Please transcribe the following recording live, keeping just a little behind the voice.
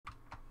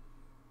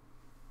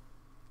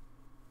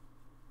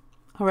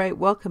Alright,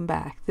 welcome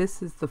back.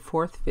 This is the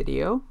fourth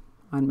video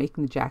on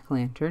making the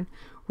jack-o'-lantern.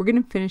 We're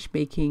going to finish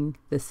making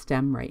the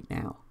stem right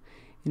now.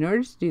 In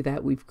order to do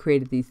that, we've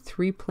created these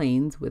three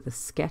planes with a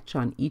sketch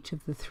on each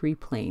of the three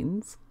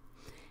planes.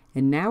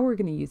 And now we're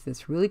going to use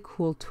this really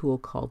cool tool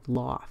called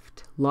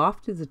Loft.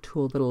 Loft is a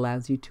tool that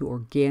allows you to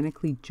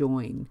organically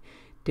join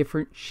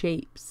different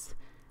shapes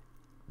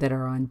that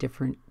are on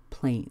different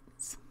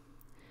planes.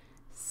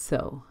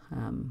 So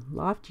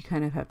Loft you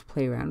kind of have to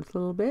play around with a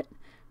little bit.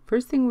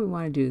 First thing we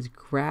want to do is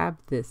grab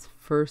this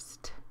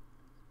first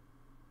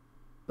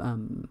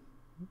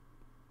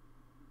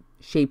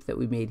shape that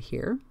we made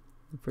here,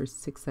 the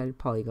first six-sided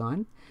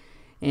polygon,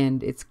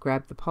 and it's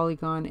grab the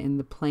polygon and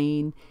the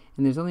plane,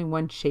 and there's only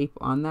one shape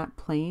on that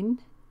plane,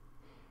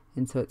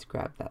 and so it's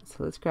grab that.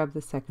 So let's grab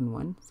the second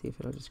one, see if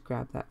it'll just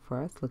grab that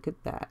for us. Look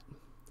at that.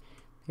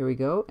 There we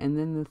go. And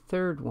then the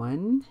third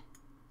one,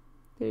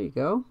 there you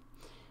go.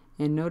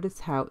 And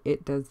notice how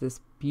it does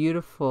this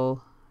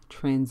beautiful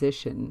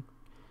transition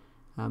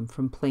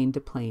from plane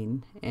to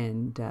plane,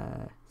 and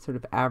sort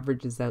of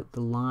averages out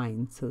the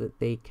line so that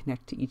they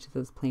connect to each of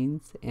those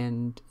planes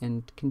and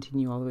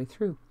continue all the way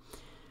through.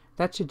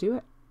 That should do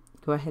it.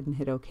 Go ahead and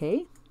hit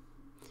OK.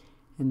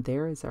 And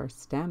there is our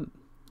stem.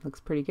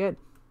 Looks pretty good.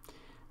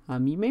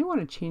 You may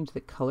want to change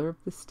the color of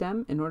the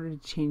stem. In order to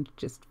change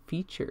just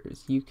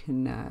features, you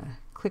can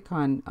click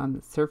on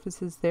the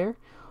surfaces there.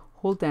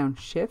 Hold down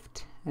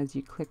Shift as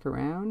you click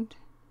around.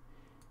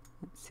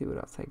 Let's see what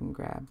else I can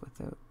grab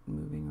without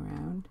moving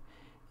around.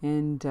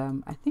 And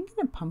I think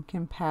in a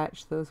pumpkin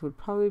patch, those would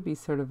probably be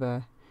sort of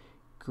a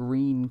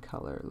green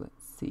color.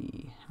 Let's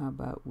see. How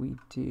about we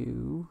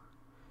do,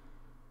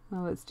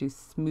 well, let's do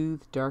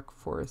smooth dark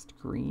forest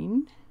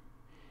green.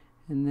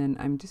 And then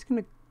I'm just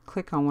going to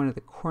click on one of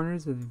the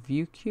corners of the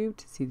view cube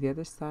to see the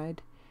other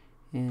side,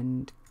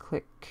 and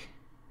click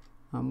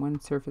on one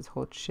surface,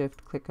 hold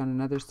Shift, click on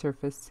another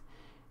surface,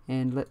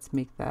 and let's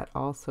make that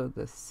also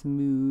the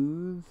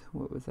smooth,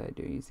 what was I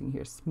doing using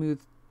here? Smooth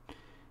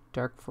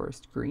dark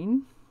forest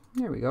green.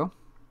 There we go.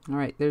 All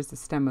right, there's the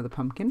stem of the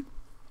pumpkin.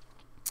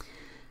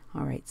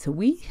 All right, so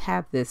we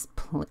have this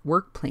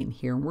work plane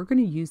here, and we're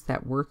going to use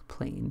that work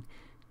plane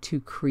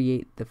to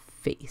create the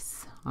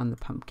face on the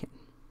pumpkin.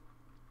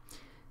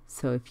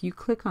 So if you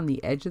click on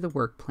the edge of the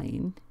work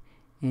plane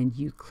and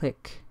you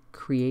click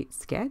Create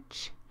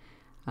Sketch,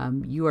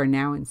 you are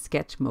now in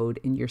sketch mode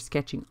and you're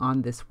sketching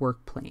on this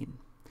work plane.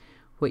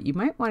 What you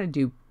might want to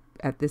do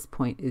at this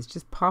point is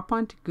just pop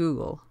onto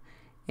Google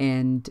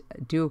and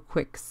do a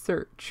quick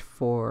search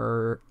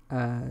for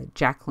a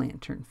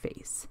jack-o'-lantern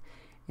face,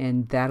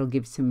 and that'll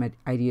give you some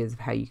ideas of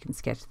how you can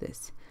sketch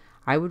this.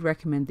 I would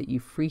recommend that you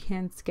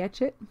freehand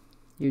sketch it.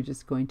 You're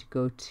just going to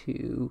go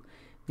to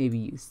maybe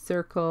use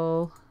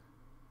circle,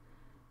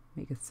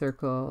 make a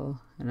circle,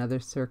 another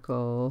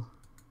circle,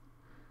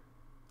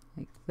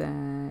 like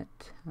that,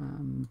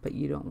 but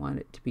you don't want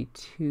it to be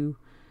too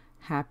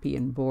happy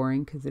and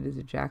boring because it is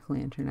a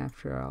jack-o'-lantern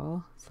after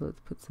all. So let's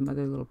put some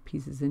other little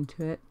pieces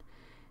into it.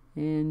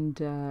 And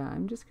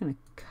I'm just going to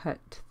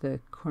cut the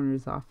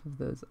corners off of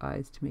those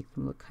eyes to make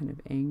them look kind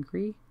of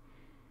angry.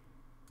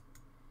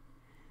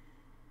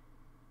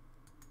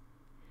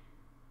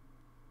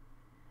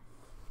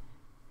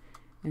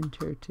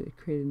 Enter to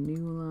create a new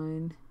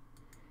line.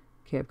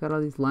 Okay, I've got all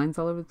these lines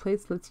all over the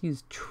place. Let's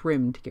use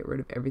trim to get rid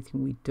of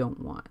everything we don't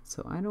want.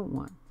 So I don't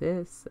want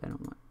this, I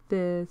don't want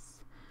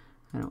this,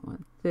 I don't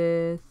want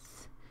this.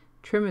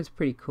 Trim is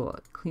pretty cool.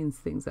 It cleans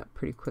things up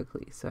pretty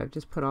quickly. So I've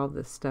just put all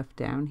this stuff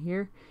down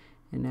here,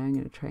 and now I'm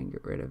going to try and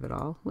get rid of it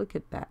all. Look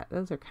at that.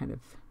 Those are kind of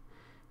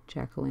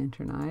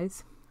jack-o'-lantern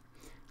eyes.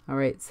 All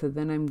right, so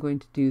then I'm going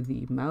to do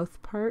the mouth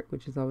part,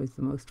 which is always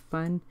the most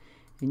fun.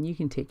 And you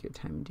can take your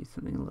time and do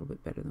something a little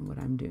bit better than what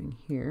I'm doing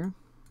here.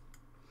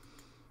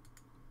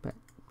 But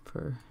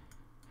for,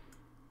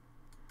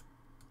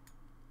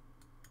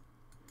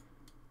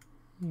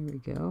 there we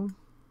go.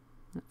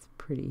 That's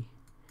pretty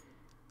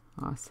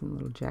awesome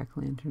little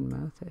jack-o'-lantern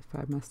mouth, if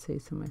I must say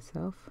so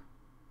myself.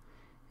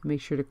 And make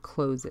sure to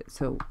close it.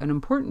 So an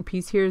important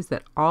piece here is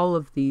that all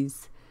of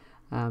these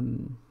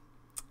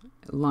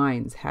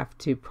lines have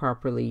to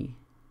properly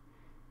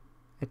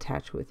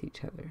attach with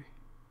each other.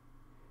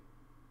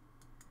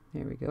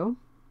 There we go.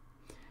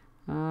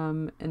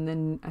 And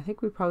then I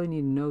think we probably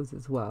need a nose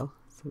as well.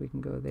 So we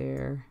can go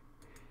there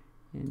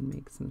and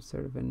make some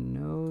sort of a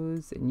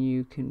nose, and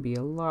you can be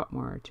a lot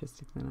more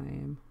artistic than I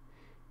am.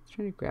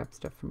 Trying to grab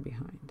stuff from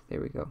behind.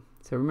 There we go.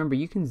 So remember,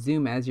 you can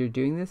zoom as you're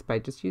doing this by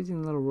just using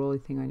the little rolly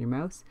thing on your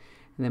mouse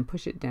and then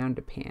push it down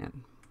to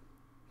pan.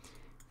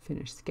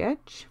 Finish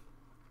sketch.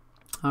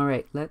 All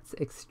right, let's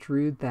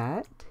extrude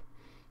that.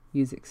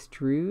 Use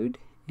extrude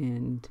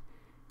and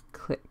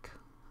click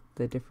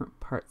the different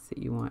parts that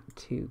you want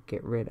to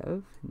get rid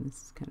of. And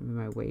this is kind of in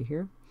my way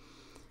here.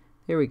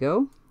 There we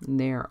go. And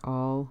they are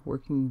all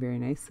working very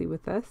nicely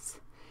with us.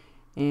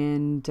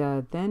 And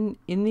then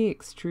in the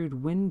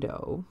extrude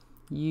window,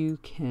 you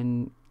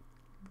can,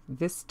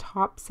 this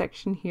top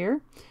section here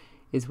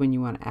is when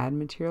you want to add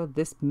material.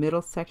 This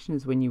middle section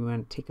is when you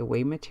want to take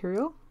away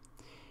material.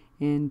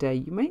 And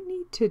you might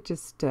need to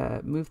just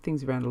move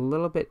things around a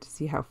little bit to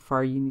see how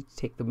far you need to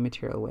take the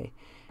material away.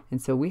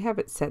 And so we have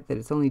it set that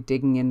it's only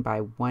digging in by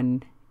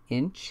 1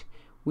 inch.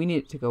 We need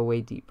it to go way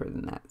deeper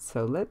than that.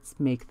 So let's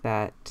make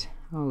that,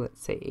 oh,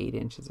 let's say 8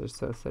 inches or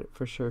so, so it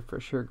for sure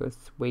goes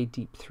way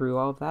deep through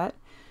all of that,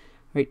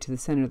 right to the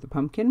center of the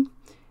pumpkin.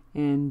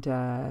 And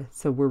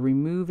so we're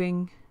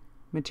removing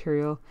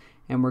material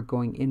and we're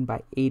going in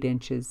by 8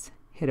 inches.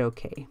 Hit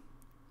OK.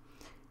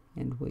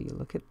 And will you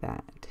look at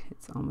that?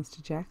 It's almost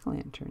a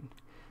jack-o'-lantern.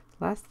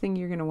 Last thing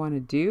you're going to want to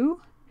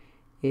do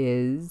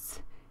is,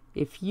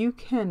 if you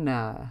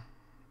can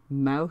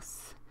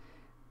mouse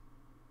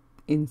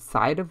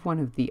inside of one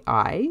of the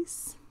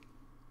eyes,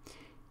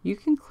 you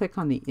can click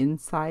on the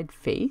inside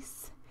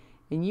face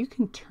and you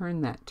can turn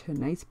that to a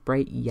nice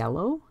bright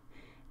yellow,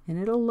 and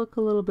it'll look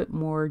a little bit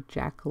more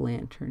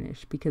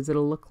jack-o'-lanternish because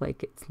it'll look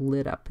like it's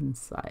lit up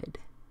inside.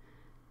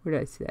 Where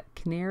did I see that?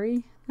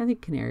 Canary? I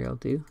think canary will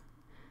do.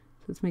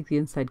 So let's make the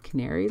inside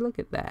canary. Look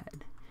at that.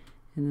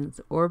 And then let's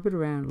orbit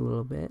around a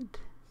little bit,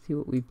 see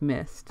what we've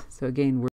missed. So again, we're